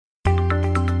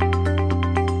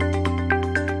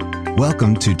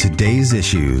Welcome to Today's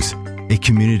Issues, a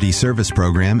community service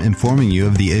program informing you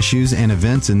of the issues and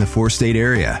events in the four-state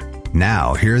area.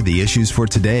 Now, here are the issues for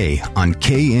today on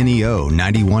KNEO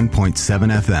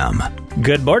 91.7 FM.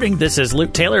 Good morning. This is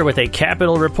Luke Taylor with a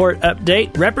Capitol Report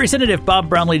update. Representative Bob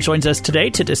Bromley joins us today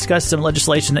to discuss some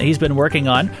legislation that he's been working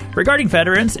on regarding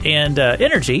veterans and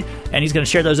energy, and he's going to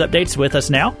share those updates with us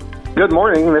now. Good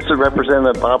morning. This is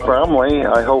Representative Bob Bromley.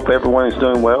 I hope everyone is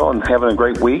doing well and having a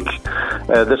great week.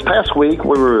 This past week,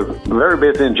 we were very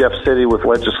busy in Jeff City with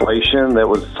legislation that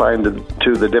was assigned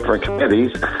to the different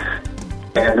committees.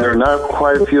 And there are not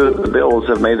quite a few of the bills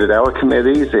that have made it out of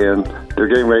committees, and they're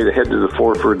getting ready to head to the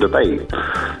floor for debate.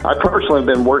 I personally have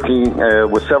been working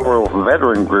with several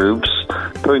veteran groups,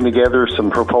 putting together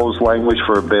some proposed language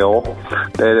for a bill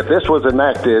that if this was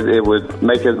enacted, it would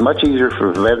make it much easier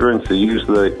for veterans to use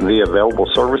the available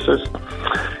services.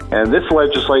 And this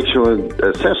legislation would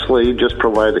essentially just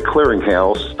provide a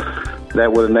clearinghouse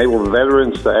that would enable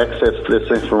veterans to access this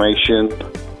information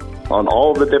on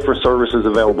all the different services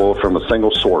available from a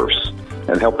single source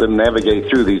and help them navigate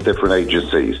through these different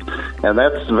agencies. And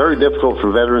that's very difficult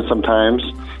for veterans sometimes.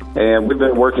 And we've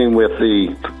been working with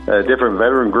the different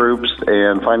veteran groups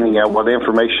and finding out what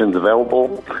information is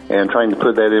available and trying to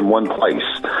put that in one place.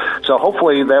 So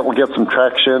hopefully that will get some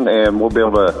traction and we'll be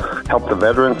able to help the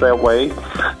veterans that way.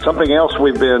 Something else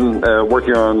we've been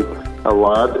working on a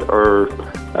lot are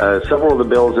several of the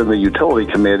bills in the Utility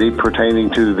Committee pertaining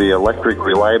to the electric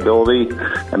reliability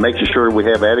and making sure we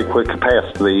have adequate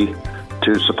capacity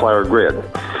to supply our grid.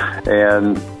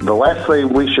 And the last thing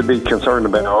we should be concerned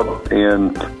about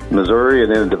in Missouri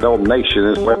and in a developed nation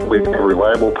is whether we have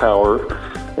reliable power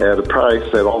at a price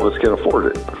that all of us can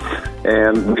afford it.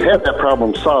 And we had that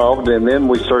problem solved, and then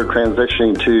we started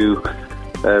transitioning to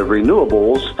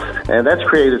renewables, and that's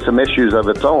created some issues of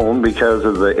its own because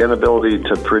of the inability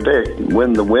to predict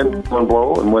when the wind is going to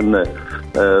blow and when the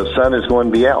sun is going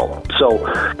to be out. So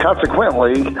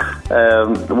consequently,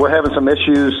 we're having some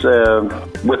issues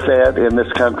with that in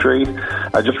this country.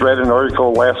 I just read an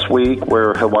article last week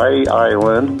where Hawaii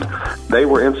Island, they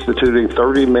were instituting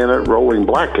 30-minute rolling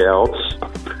blackouts,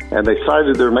 and they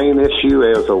cited their main issue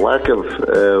as a lack of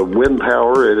wind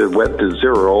power. It had went to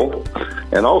zero.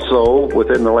 And also,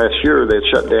 within the last year, they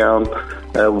shut down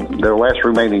their last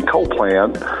remaining coal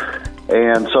plant.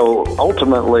 And so,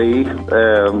 ultimately,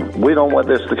 we don't want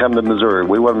this to come to Missouri.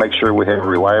 We want to make sure we have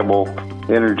reliable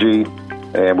energy,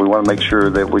 and we want to make sure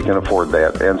that we can afford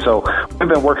that. And so, we've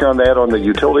been working on that on the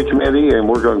Utility Committee, and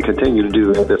we're going to continue to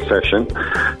do that this session.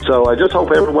 So, I just hope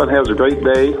everyone has a great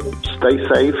day. Stay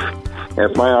safe.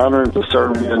 It's my honor to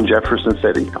serve in Jefferson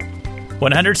City.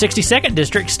 162nd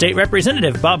District State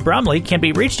Representative Bob Bromley can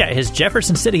be reached at his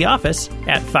Jefferson City office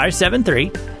at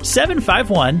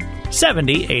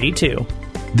 573-751-7082.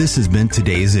 This has been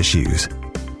Today's Issues.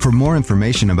 For more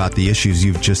information about the issues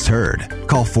you've just heard,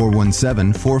 call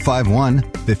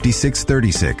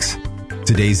 417-451-5636.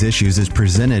 Today's Issues is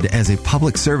presented as a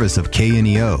public service of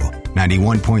KNEO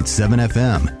 91.7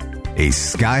 FM, a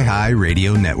Sky High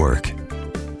radio network.